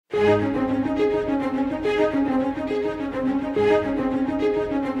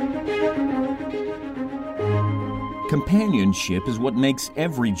Companionship is what makes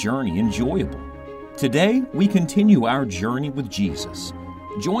every journey enjoyable. Today, we continue our journey with Jesus.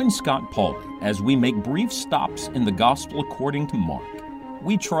 Join Scott Pauley as we make brief stops in the Gospel according to Mark.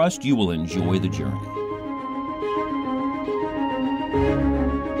 We trust you will enjoy the journey.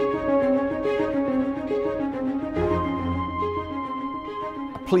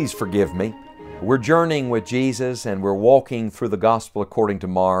 Please forgive me. We're journeying with Jesus and we're walking through the Gospel according to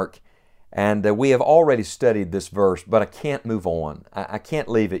Mark. And we have already studied this verse, but I can't move on. I can't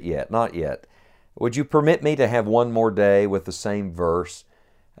leave it yet, not yet. Would you permit me to have one more day with the same verse?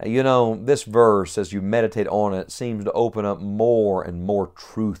 You know, this verse, as you meditate on it, seems to open up more and more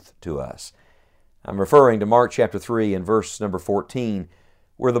truth to us. I'm referring to Mark chapter 3 and verse number 14,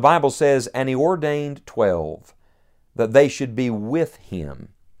 where the Bible says, "And He ordained 12, that they should be with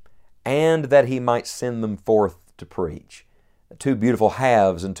Him, and that He might send them forth to preach." Two beautiful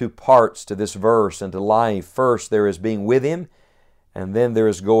halves and two parts to this verse and to life. First, there is being with Him, and then there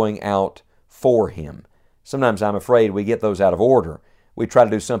is going out for Him. Sometimes I'm afraid we get those out of order. We try to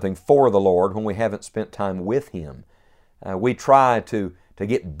do something for the Lord when we haven't spent time with Him. We try to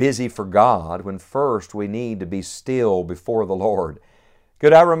get busy for God when first we need to be still before the Lord.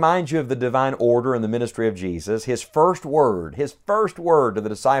 Could I remind you of the divine order in the ministry of Jesus? His first word to the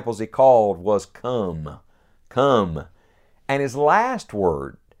disciples He called was, "Come, come." And His last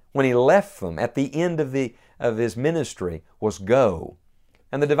word, when He left them at the end of His ministry, was, "Go."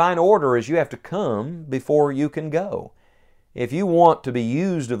 And the divine order is you have to come before you can go. If you want to be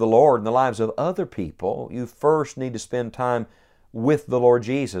used of the Lord in the lives of other people, you first need to spend time with the Lord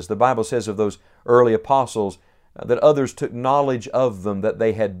Jesus. The Bible says of those early apostles that others took knowledge of them that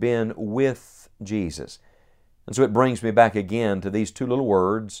they had been with Jesus. And so it brings me back again to these two little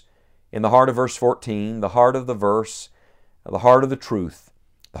words in the heart of verse 14, the heart of the verse, the heart of the truth,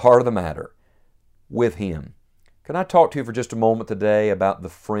 the heart of the matter, with Him. Can I talk to you for just a moment today about the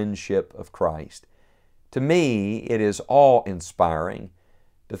friendship of Christ? To me, it is awe-inspiring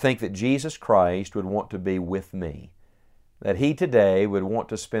to think that Jesus Christ would want to be with me, that He today would want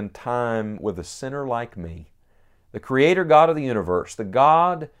to spend time with a sinner like me. The Creator God of the universe, the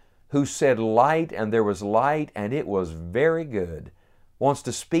God who said light and there was light and it was very good, wants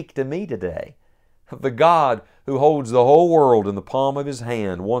to speak to me today. The God who holds the whole world in the palm of His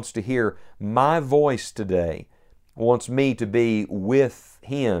hand wants to hear my voice today, wants me to be with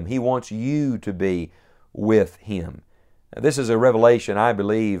Him. He wants you to be with Him. Now, this is a revelation, I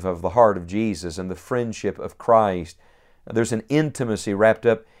believe, of the heart of Jesus and the friendship of Christ. There's an intimacy wrapped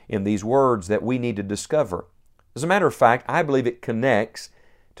up in these words that we need to discover. As a matter of fact, I believe it connects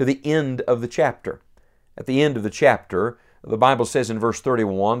to the end of the chapter. At the end of the chapter, the Bible says in verse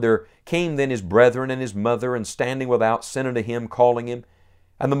 31, "There came then His brethren and His mother, and standing without sent unto Him, calling Him.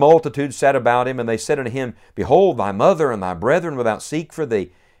 And the multitude sat about Him, and they said unto Him, Behold, thy mother and thy brethren without seek for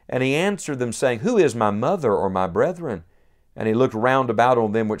thee. And He answered them, saying, Who is my mother or my brethren? And He looked round about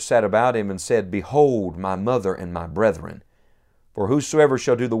on them which sat about Him, and said, Behold, my mother and my brethren. For whosoever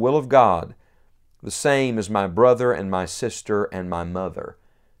shall do the will of God, the same is my brother and my sister and my mother."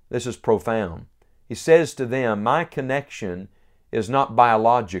 This is profound. He says to them, my connection is not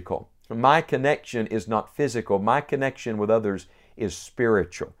biological. My connection is not physical. My connection with others is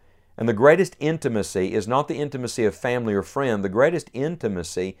spiritual. And the greatest intimacy is not the intimacy of family or friend. The greatest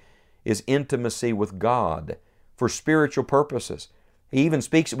intimacy is intimacy with God for spiritual purposes. He even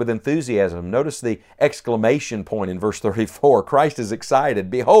speaks it with enthusiasm. Notice the exclamation point in verse 34. Christ is excited.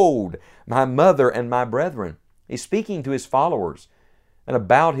 "Behold, my mother and my brethren." He's speaking to His followers and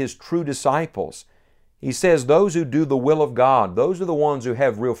about His true disciples. He says those who do the will of God, those are the ones who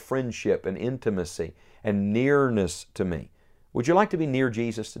have real friendship and intimacy and nearness to me. Would you like to be near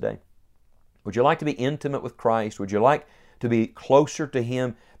Jesus today? Would you like to be intimate with Christ? Would you like to be closer to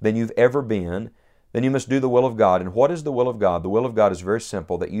Him than you've ever been? Then you must do the will of God. And what is the will of God? The will of God is very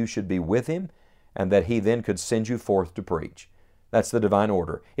simple, that you should be with Him and that He then could send you forth to preach. That's the divine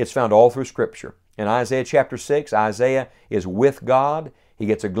order. It's found all through Scripture. In Isaiah chapter 6, Isaiah is with God. He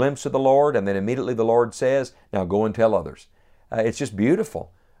gets a glimpse of the Lord, and then immediately the Lord says, now go and tell others. It's just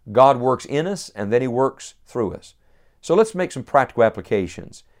beautiful. God works in us, and then He works through us. So let's make some practical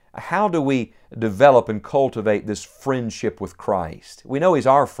applications. How do we develop and cultivate this friendship with Christ? We know He's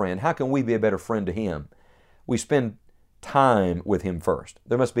our friend. How can we be a better friend to Him? We spend time with Him first.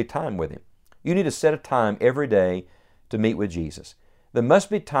 There must be time with Him. You need to set a time every day to meet with Jesus. There must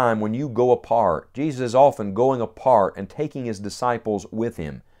be time when you go apart. Jesus is often going apart and taking His disciples with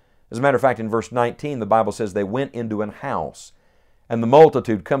Him. As a matter of fact, in verse 19, the Bible says they went into an house. And the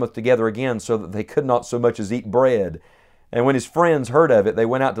multitude cometh together again, so that they could not so much as eat bread. And when his friends heard of it, they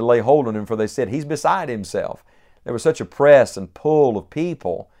went out to lay hold on him, for they said, He's beside himself. There was such a press and pull of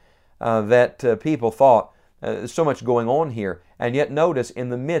people that people thought, there's so much going on here. And yet notice, in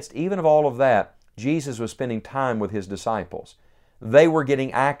the midst even of all of that, Jesus was spending time with His disciples. They were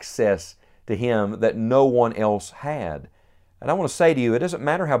getting access to Him that no one else had. And I want to say to you, it doesn't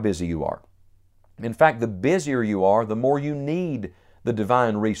matter how busy you are. In fact, the busier you are, the more you need the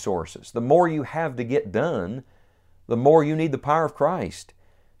divine resources. The more you have to get done, the more you need the power of Christ.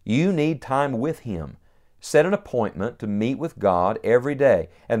 You need time with Him. Set an appointment to meet with God every day.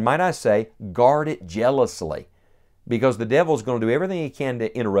 And might I say, guard it jealously, because the devil's going to do everything he can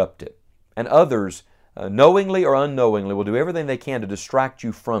to interrupt it. And others, knowingly or unknowingly, will do everything they can to distract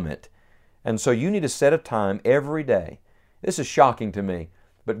you from it. And so you need to set a time every day. This is shocking to me,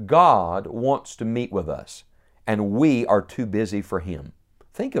 but God wants to meet with us, and we are too busy for Him.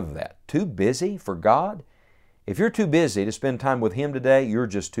 Think of that. Too busy for God? If you're too busy to spend time with Him today, you're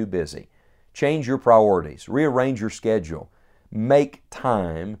just too busy. Change your priorities. Rearrange your schedule. Make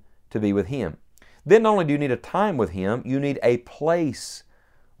time to be with Him. Then not only do you need a time with Him, you need a place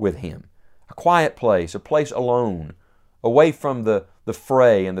with Him. A quiet place, a place alone, away from the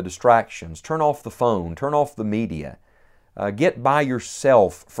fray and the distractions. Turn off the phone. Turn off the media. Get by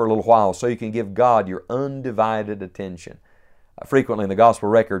yourself for a little while so you can give God your undivided attention. Frequently in the gospel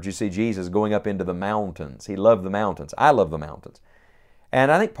records you see Jesus going up into the mountains. He loved the mountains. I love the mountains. And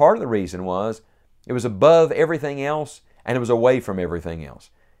I think part of the reason was it was above everything else and it was away from everything else.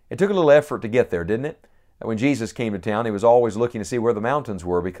 It took a little effort to get there, didn't it? When Jesus came to town, He was always looking to see where the mountains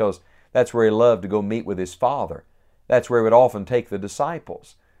were, because that's where He loved to go meet with His Father. That's where He would often take the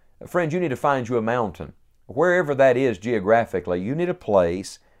disciples. Friends, you need to find you a mountain. Wherever that is geographically, you need a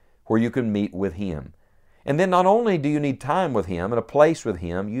place where you can meet with Him. And then not only do you need time with Him and a place with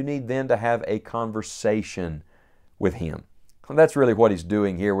Him, you need then to have a conversation with Him. And that's really what He's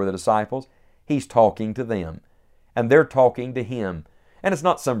doing here with the disciples. He's talking to them, and they're talking to Him. And it's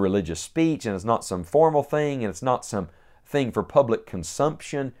not some religious speech, and it's not some formal thing, and it's not some thing for public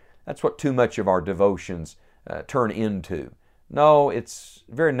consumption. That's what too much of our devotions turn into. No, it's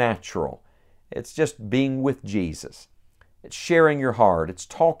very natural. It's just being with Jesus. It's sharing your heart. It's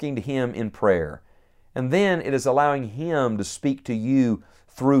talking to Him in prayer. And then it is allowing Him to speak to you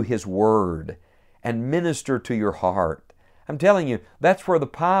through His Word and minister to your heart. I'm telling you, that's where the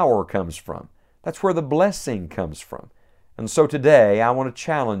power comes from. That's where the blessing comes from. And so today I want to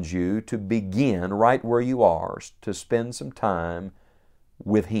challenge you to begin right where you are, to spend some time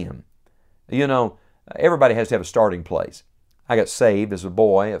with Him. You know, everybody has to have a starting place. I got saved as a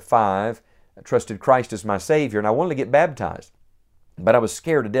boy at 5. I trusted Christ as my Savior, and I wanted to get baptized. But I was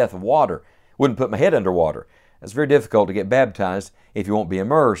scared to death of water. Wouldn't put my head under water. It's very difficult to get baptized if you won't be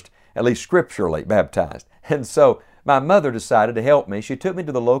immersed, at least scripturally baptized. And so my mother decided to help me. She took me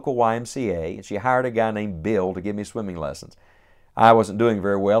to the local YMCA, and she hired a guy named Bill to give me swimming lessons. I wasn't doing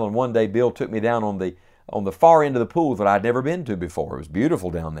very well, and one day Bill took me down on the far end of the pool that I'd never been to before. It was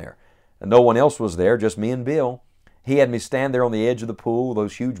beautiful down there. And no one else was there, just me and Bill. He had me stand there on the edge of the pool,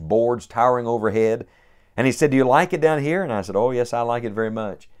 those huge boards towering overhead. And he said, "Do you like it down here?" And I said, "Oh, yes, I like it very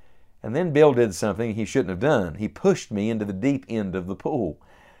much." And then Bill did something he shouldn't have done. He pushed me into the deep end of the pool.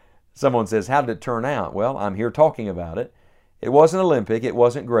 Someone says, "How did it turn out?" Well, I'm here talking about it. It wasn't Olympic, it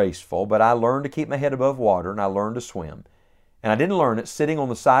wasn't graceful, but I learned to keep my head above water, and I learned to swim. And I didn't learn it sitting on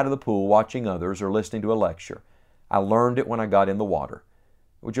the side of the pool watching others or listening to a lecture. I learned it when I got in the water.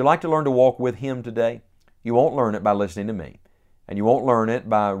 Would you like to learn to walk with Him today? You won't learn it by listening to me. And you won't learn it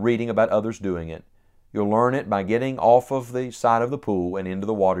by reading about others doing it. You'll learn it by getting off of the side of the pool and into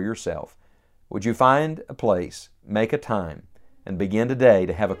the water yourself. Would you find a place, make a time, and begin today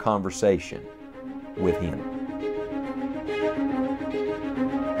to have a conversation with Him?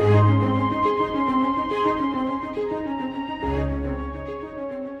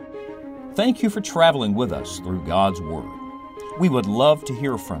 Thank you for traveling with us through God's Word. We would love to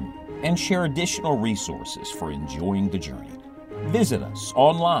hear from you and share additional resources for enjoying the journey. Visit us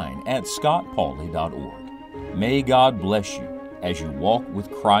online at scottpauley.org. May God bless you as you walk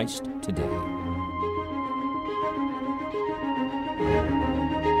with Christ today.